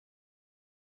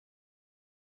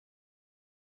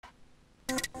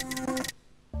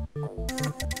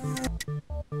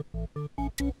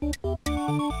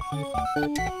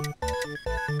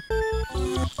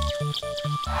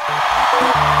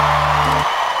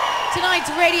Tonight's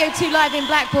Radio 2 Live in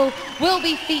Blackpool will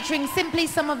be featuring simply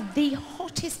some of the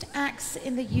hottest acts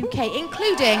in the UK,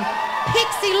 including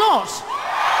Pixie Lott.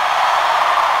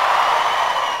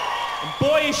 And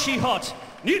boy is she hot.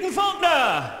 Newton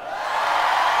Faulkner.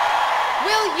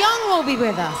 Will Young will be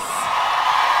with us.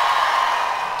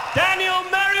 Daniel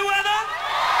Merriweather.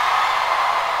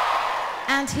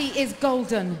 And he is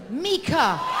golden.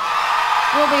 Mika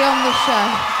will be on the show.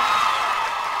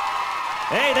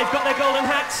 Hey, they've got their golden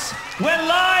hats. We're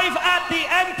live at the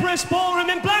Empress Ballroom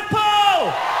in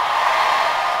Blackpool.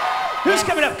 Who's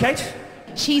coming up, Kate?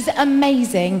 She's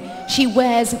amazing. She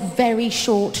wears very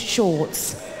short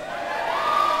shorts.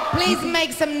 Please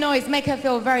make some noise. Make her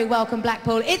feel very welcome,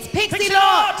 Blackpool. It's Pixie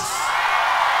Lott.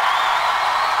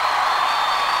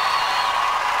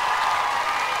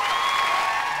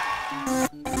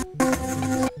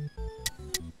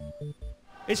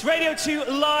 It's Radio 2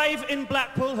 live in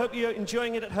Blackpool. Hope you're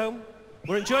enjoying it at home.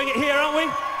 We're enjoying it here, aren't we?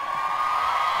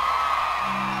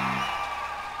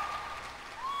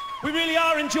 We really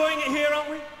are enjoying it here, aren't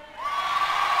we?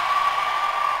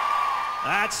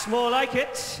 That's more like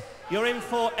it. You're in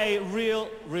for a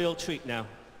real treat now.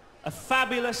 A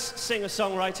fabulous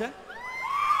singer-songwriter.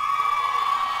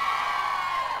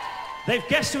 They've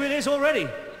guessed who it is already.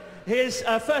 His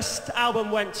first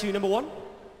album went to #1,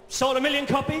 sold 1 million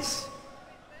copies.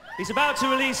 He's about to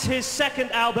release his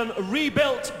second album,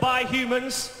 Rebuilt by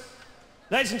Humans.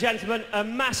 Ladies and gentlemen, a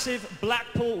massive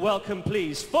Blackpool welcome,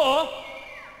 please, for...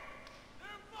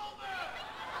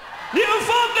 Newton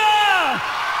Faulkner!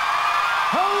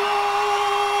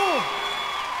 Hello!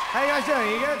 How you guys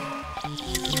doing? You good?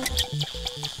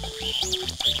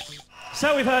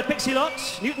 So we've heard Pixie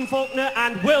Lott, Newton Faulkner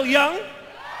and Will Young.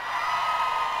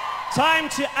 Time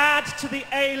to add to the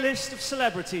A-list of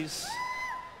celebrities.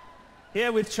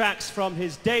 Here with tracks from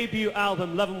his debut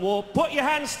album, Love and War. Put your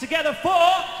hands together for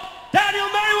Daniel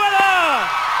Merriweather!